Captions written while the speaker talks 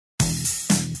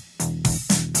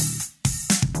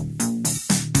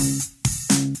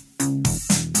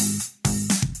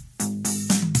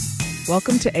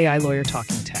Welcome to AI Lawyer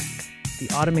Talking Tech, the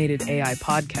automated AI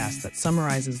podcast that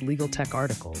summarizes legal tech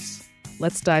articles.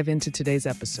 Let's dive into today's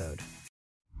episode.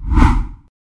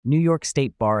 New York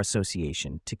State Bar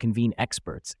Association to convene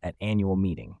experts at annual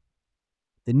meeting.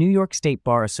 The New York State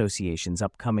Bar Association's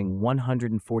upcoming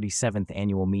 147th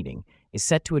annual meeting is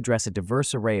set to address a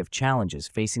diverse array of challenges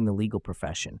facing the legal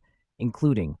profession,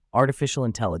 including artificial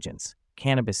intelligence,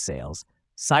 cannabis sales,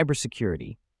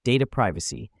 cybersecurity, data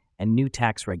privacy, and new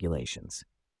tax regulations.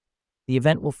 The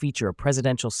event will feature a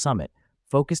presidential summit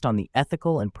focused on the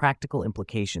ethical and practical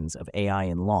implications of AI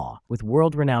in law, with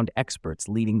world-renowned experts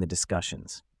leading the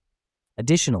discussions.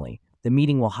 Additionally, the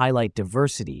meeting will highlight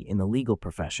diversity in the legal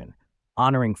profession,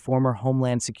 honoring former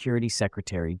Homeland Security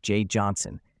Secretary Jeh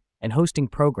Johnson, and hosting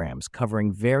programs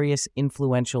covering various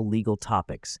influential legal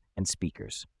topics and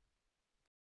speakers.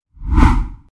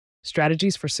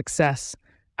 Strategies for Success,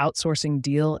 Outsourcing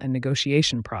Deal and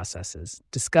Negotiation Processes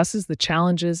discusses the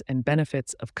challenges and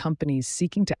benefits of companies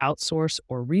seeking to outsource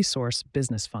or resource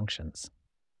business functions.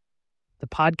 The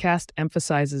podcast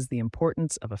emphasizes the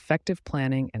importance of effective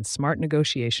planning and smart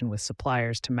negotiation with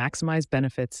suppliers to maximize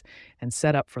benefits and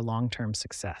set up for long-term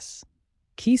success.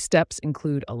 Key steps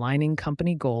include aligning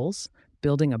company goals,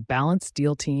 building a balanced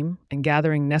deal team, and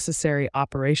gathering necessary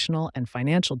operational and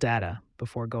financial data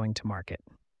before going to market.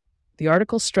 The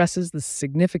article stresses the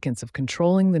significance of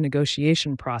controlling the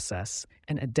negotiation process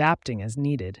and adapting as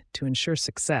needed to ensure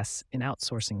success in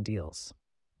outsourcing deals.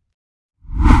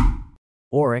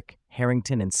 Orrick,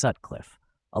 Harrington & Sutcliffe,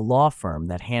 a law firm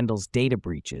that handles data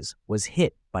breaches, was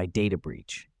hit by data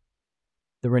breach.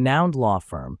 The renowned law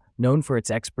firm, known for its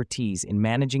expertise in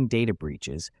managing data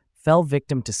breaches, fell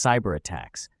victim to cyber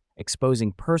attacks,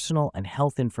 exposing personal and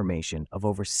health information of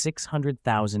over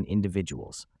 600,000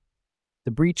 individuals. The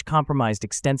breach compromised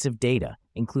extensive data,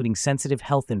 including sensitive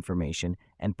health information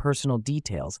and personal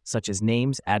details such as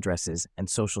names, addresses, and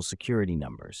social security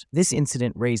numbers. This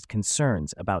incident raised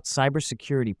concerns about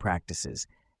cybersecurity practices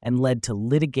and led to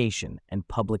litigation and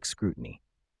public scrutiny.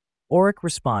 Orrick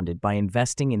responded by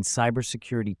investing in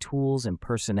cybersecurity tools and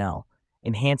personnel,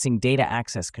 enhancing data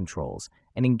access controls,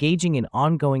 and engaging in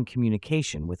ongoing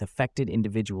communication with affected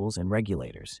individuals and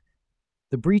regulators.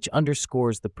 The breach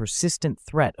underscores the persistent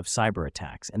threat of cyber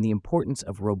attacks and the importance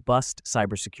of robust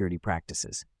cybersecurity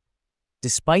practices.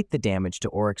 Despite the damage to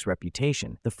Orrick's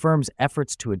reputation, the firm's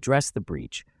efforts to address the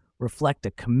breach reflect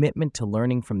a commitment to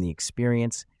learning from the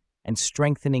experience and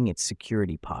strengthening its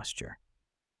security posture.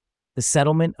 The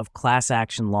settlement of class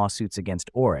action lawsuits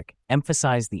against Orrick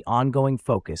emphasized the ongoing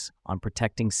focus on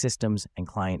protecting systems and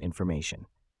client information.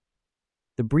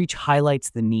 The breach highlights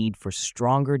the need for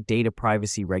stronger data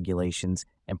privacy regulations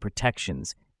and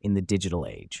protections in the digital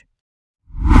age.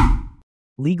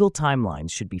 Legal timelines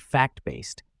should be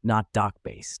fact-based, not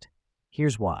doc-based.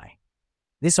 Here's why.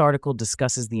 This article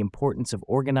discusses the importance of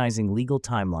organizing legal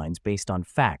timelines based on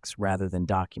facts rather than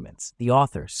documents. The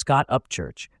author, Scott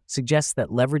Upchurch, suggests that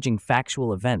leveraging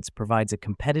factual events provides a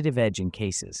competitive edge in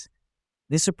cases.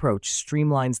 This approach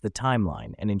streamlines the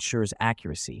timeline and ensures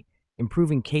accuracy,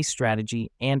 improving case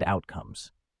strategy and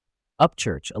outcomes.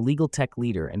 Upchurch, a legal tech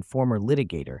leader and former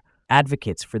litigator,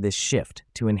 advocates for this shift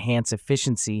to enhance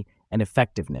efficiency and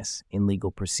effectiveness in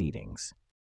legal proceedings.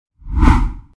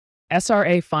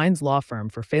 SRA fines law firm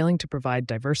for failing to provide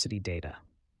diversity data.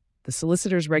 The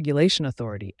Solicitors Regulation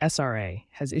Authority, SRA,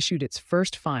 has issued its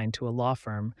first fine to a law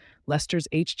firm, Lester's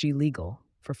HG Legal,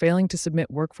 for failing to submit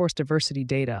workforce diversity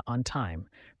data on time,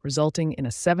 resulting in a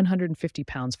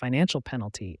 £750 financial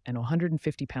penalty and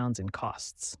 £150 in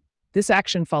costs. This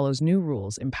action follows new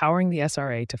rules empowering the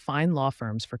SRA to fine law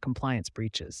firms for compliance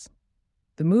breaches.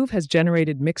 The move has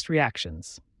generated mixed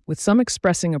reactions, with some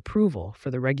expressing approval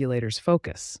for the regulator's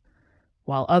focus,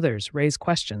 while others raise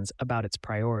questions about its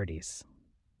priorities.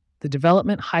 The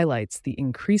development highlights the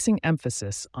increasing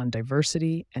emphasis on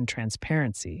diversity and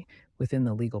transparency within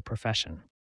the legal profession.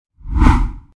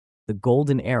 The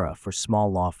golden era for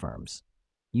small law firms.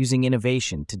 Using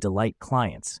innovation to delight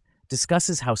clients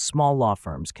discusses how small law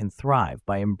firms can thrive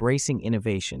by embracing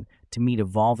innovation to meet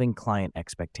evolving client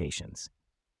expectations.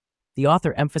 The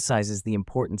author emphasizes the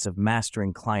importance of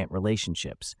mastering client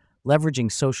relationships,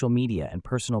 leveraging social media and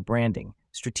personal branding,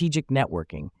 strategic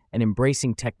networking, and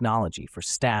embracing technology for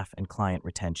staff and client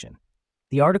retention.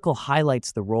 The article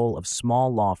highlights the role of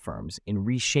small law firms in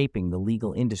reshaping the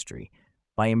legal industry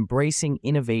by embracing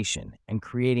innovation and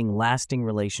creating lasting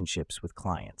relationships with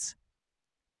clients.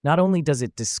 Not only does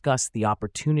it discuss the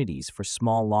opportunities for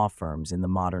small law firms in the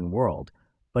modern world,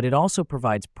 but it also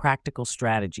provides practical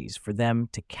strategies for them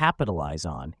to capitalize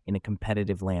on in a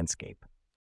competitive landscape.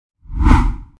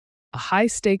 A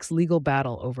high-stakes legal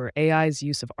battle over AI's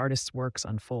use of artists' works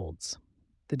unfolds.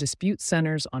 The dispute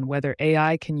centers on whether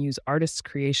AI can use artists'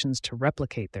 creations to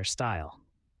replicate their style.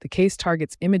 The case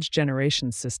targets image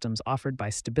generation systems offered by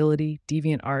Stability,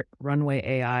 DeviantArt, Runway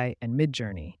AI, and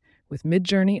Midjourney, with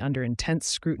Midjourney under intense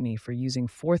scrutiny for using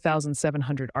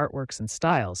 4,700 artworks and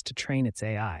styles to train its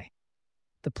AI.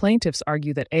 The plaintiffs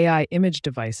argue that AI image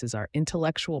devices are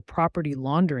intellectual property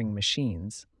laundering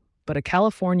machines, but a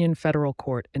Californian federal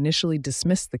court initially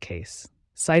dismissed the case,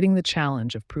 citing the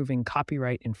challenge of proving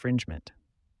copyright infringement.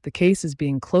 The case is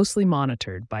being closely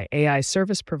monitored by AI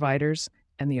service providers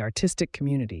and the artistic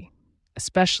community,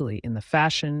 especially in the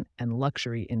fashion and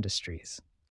luxury industries.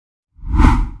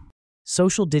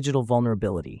 Social Digital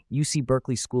Vulnerability. UC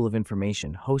Berkeley School of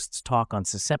Information hosts talk on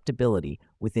susceptibility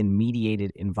within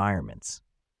mediated environments.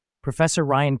 Professor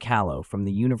Ryan Callow from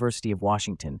the University of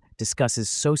Washington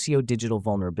discusses socio-digital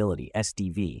vulnerability,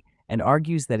 SDV, and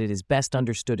argues that it is best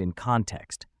understood in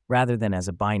context rather than as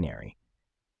a binary.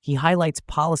 He highlights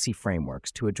policy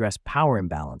frameworks to address power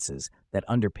imbalances that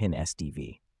underpin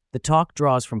SDV. The talk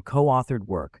draws from co-authored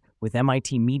work with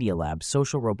MIT Media Lab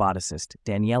social roboticist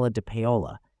Daniela De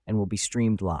Paola and will be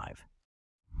streamed live.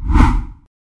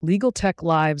 Legal Tech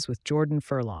Lives with Jordan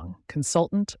Furlong,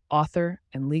 consultant, author,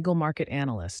 and legal market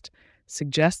analyst,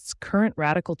 suggests current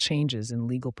radical changes in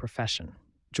legal profession.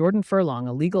 Jordan Furlong,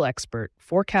 a legal expert,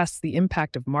 forecasts the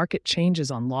impact of market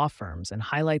changes on law firms and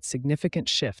highlights significant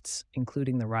shifts,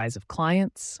 including the rise of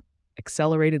clients,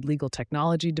 accelerated legal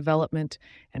technology development,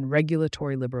 and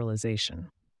regulatory liberalization.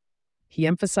 He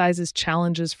emphasizes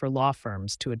challenges for law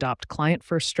firms to adopt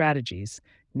client-first strategies,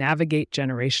 navigate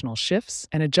generational shifts,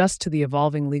 and adjust to the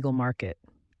evolving legal market,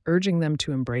 urging them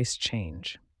to embrace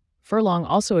change. Furlong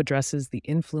also addresses the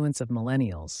influence of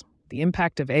millennials, the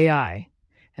impact of AI,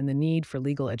 and the need for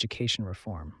legal education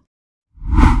reform.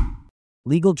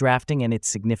 Legal Drafting and Its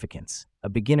Significance, a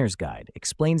beginner's guide,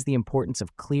 explains the importance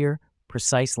of clear,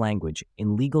 precise language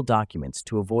in legal documents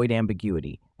to avoid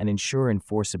ambiguity and ensure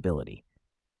enforceability.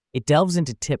 It delves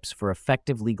into tips for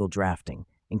effective legal drafting,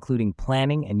 including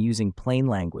planning and using plain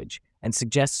language, and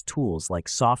suggests tools like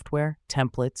software,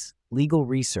 templates, legal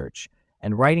research,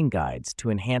 and writing guides to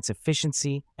enhance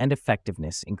efficiency and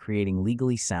effectiveness in creating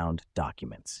legally sound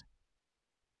documents.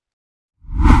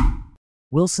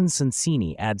 Wilson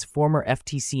Sonsini adds former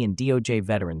FTC and DOJ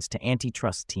veterans to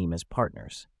antitrust team as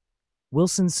partners.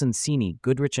 Wilson Sonsini,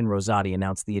 Goodrich & Rosati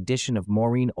announced the addition of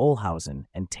Maureen Olhausen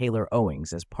and Taylor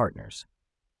Owings as partners.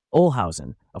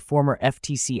 Olhausen, a former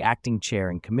FTC acting chair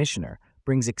and commissioner,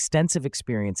 brings extensive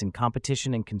experience in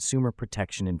competition and consumer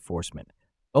protection enforcement.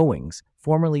 Owings,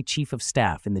 formerly chief of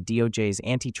staff in the DOJ's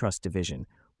antitrust division,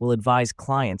 will advise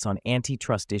clients on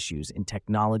antitrust issues in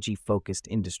technology-focused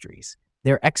industries.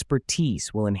 Their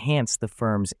expertise will enhance the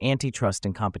firm's antitrust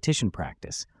and competition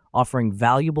practice, offering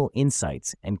valuable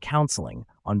insights and counseling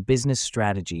on business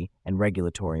strategy and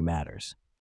regulatory matters.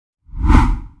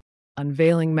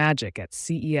 Unveiling Magic at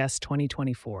CES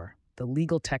 2024, the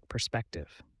Legal Tech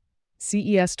Perspective.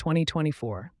 CES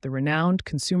 2024, the renowned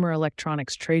consumer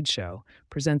electronics trade show,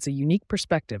 presents a unique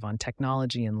perspective on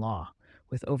technology and law,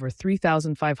 with over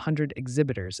 3,500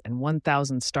 exhibitors and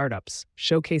 1,000 startups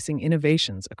showcasing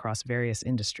innovations across various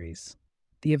industries.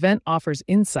 The event offers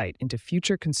insight into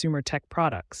future consumer tech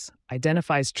products,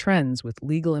 identifies trends with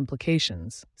legal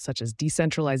implications, such as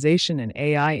decentralization and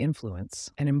AI influence,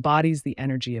 and embodies the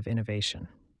energy of innovation.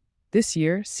 This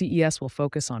year, CES will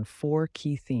focus on 4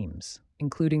 key themes,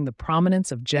 including the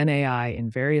prominence of Gen AI in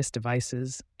various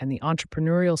devices and the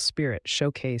entrepreneurial spirit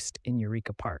showcased in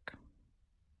Eureka Park.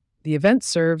 The event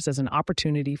serves as an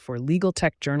opportunity for legal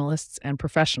tech journalists and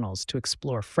professionals to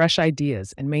explore fresh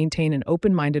ideas and maintain an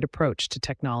open-minded approach to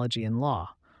technology and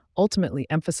law, ultimately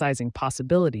emphasizing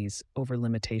possibilities over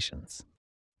limitations.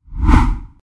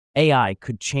 AI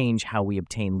could change how we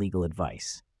obtain legal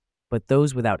advice, but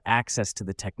those without access to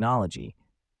the technology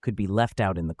could be left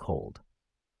out in the cold.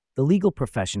 The legal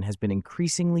profession has been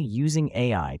increasingly using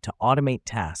AI to automate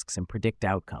tasks and predict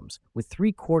outcomes, with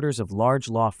 3/4 of large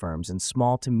law firms and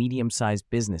small to medium-sized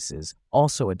businesses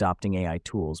also adopting AI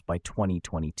tools by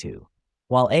 2022.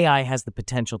 While AI has the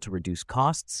potential to reduce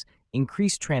costs,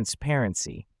 increase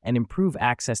transparency, and improve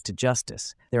access to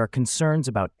justice, there are concerns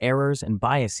about errors and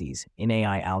biases in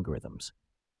AI algorithms.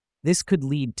 This could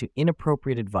lead to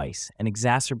inappropriate advice and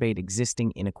exacerbate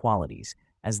existing inequalities,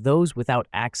 as those without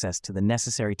access to the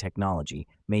necessary technology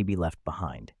may be left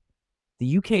behind.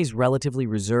 The UK's relatively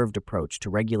reserved approach to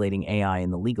regulating AI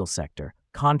in the legal sector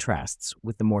contrasts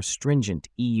with the more stringent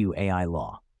EU AI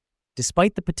law.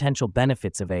 Despite the potential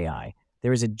benefits of AI,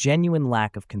 there is a genuine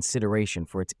lack of consideration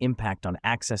for its impact on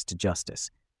access to justice,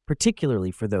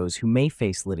 particularly for those who may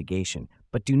face litigation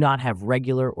but do not have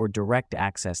regular or direct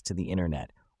access to the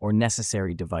internet or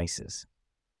necessary devices.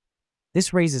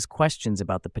 This raises questions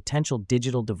about the potential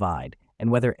digital divide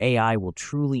and whether AI will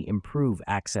truly improve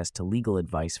access to legal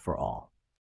advice for all.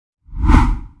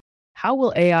 How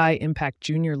will AI impact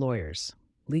junior lawyers?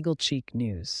 Legal Cheek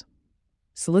News.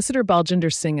 Solicitor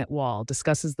Baljinder Singh at Wall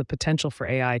discusses the potential for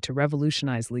AI to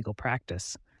revolutionize legal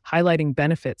practice, highlighting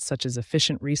benefits such as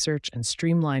efficient research and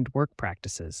streamlined work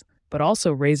practices, but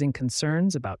also raising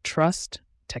concerns about trust,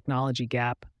 technology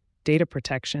gap, data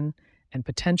protection, and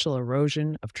potential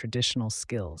erosion of traditional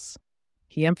skills.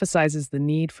 He emphasizes the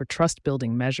need for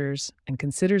trust-building measures and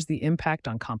considers the impact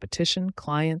on competition,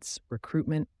 clients,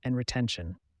 recruitment, and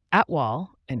retention. Atwal,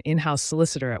 an in-house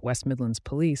solicitor at West Midlands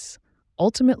Police,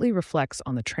 ultimately reflects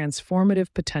on the transformative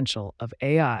potential of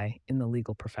AI in the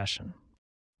legal profession.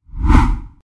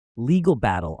 Legal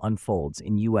battle unfolds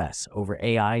in U.S. over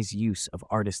AI's use of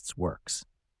artists' works.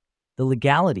 The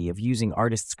legality of using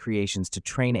artists' creations to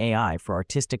train AI for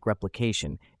artistic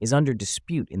replication is under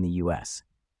dispute in the U.S.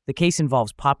 The case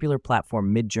involves popular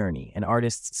platform Midjourney and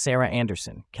artists Sarah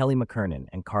Anderson, Kelly McKernan,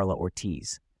 and Carla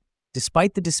Ortiz.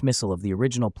 Despite the dismissal of the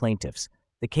original plaintiffs,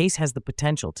 the case has the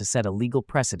potential to set a legal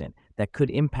precedent that could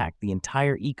impact the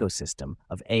entire ecosystem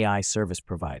of AI service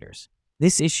providers.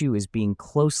 This issue is being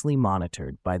closely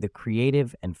monitored by the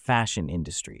creative and fashion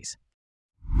industries.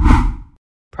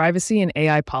 Privacy and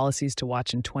AI Policies to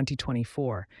Watch in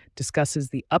 2024 discusses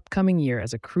the upcoming year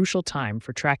as a crucial time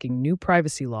for tracking new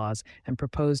privacy laws and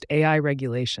proposed AI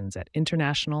regulations at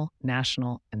international,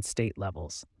 national, and state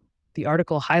levels. The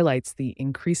article highlights the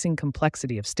increasing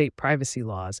complexity of state privacy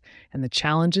laws and the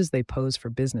challenges they pose for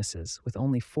businesses, with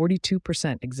only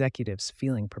 42% executives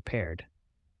feeling prepared.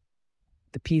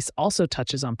 The piece also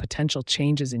touches on potential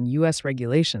changes in U.S.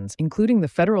 regulations, including the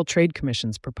Federal Trade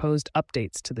Commission's proposed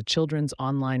updates to the Children's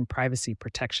Online Privacy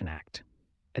Protection Act.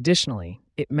 Additionally,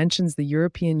 it mentions the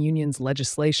European Union's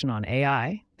legislation on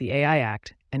AI, the AI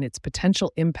Act, and its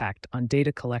potential impact on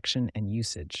data collection and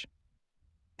usage.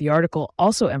 The article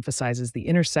also emphasizes the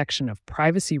intersection of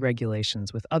privacy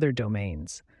regulations with other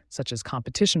domains, such as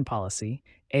competition policy,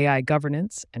 AI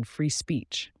governance, and free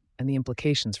speech, and the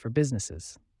implications for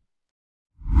businesses.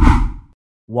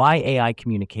 Why AI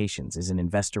communications is an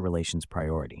investor relations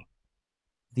priority.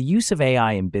 The use of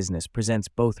AI in business presents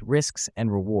both risks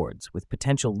and rewards, with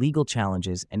potential legal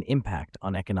challenges and impact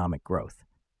on economic growth.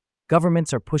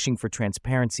 Governments are pushing for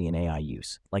transparency in AI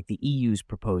use, like the EU's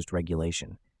proposed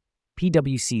regulation.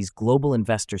 PwC's Global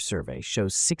Investor Survey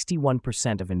shows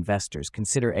 61% of investors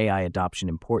consider AI adoption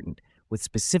important, with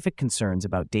specific concerns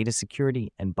about data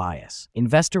security and bias.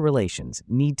 Investor relations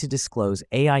need to disclose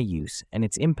AI use and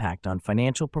its impact on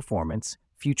financial performance,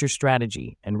 future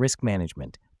strategy, and risk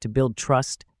management to build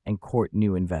trust and court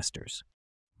new investors.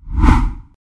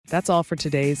 That's all for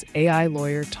today's AI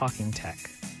Lawyer Talking Tech.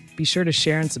 Be sure to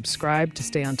share and subscribe to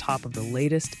stay on top of the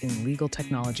latest in legal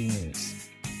technology news.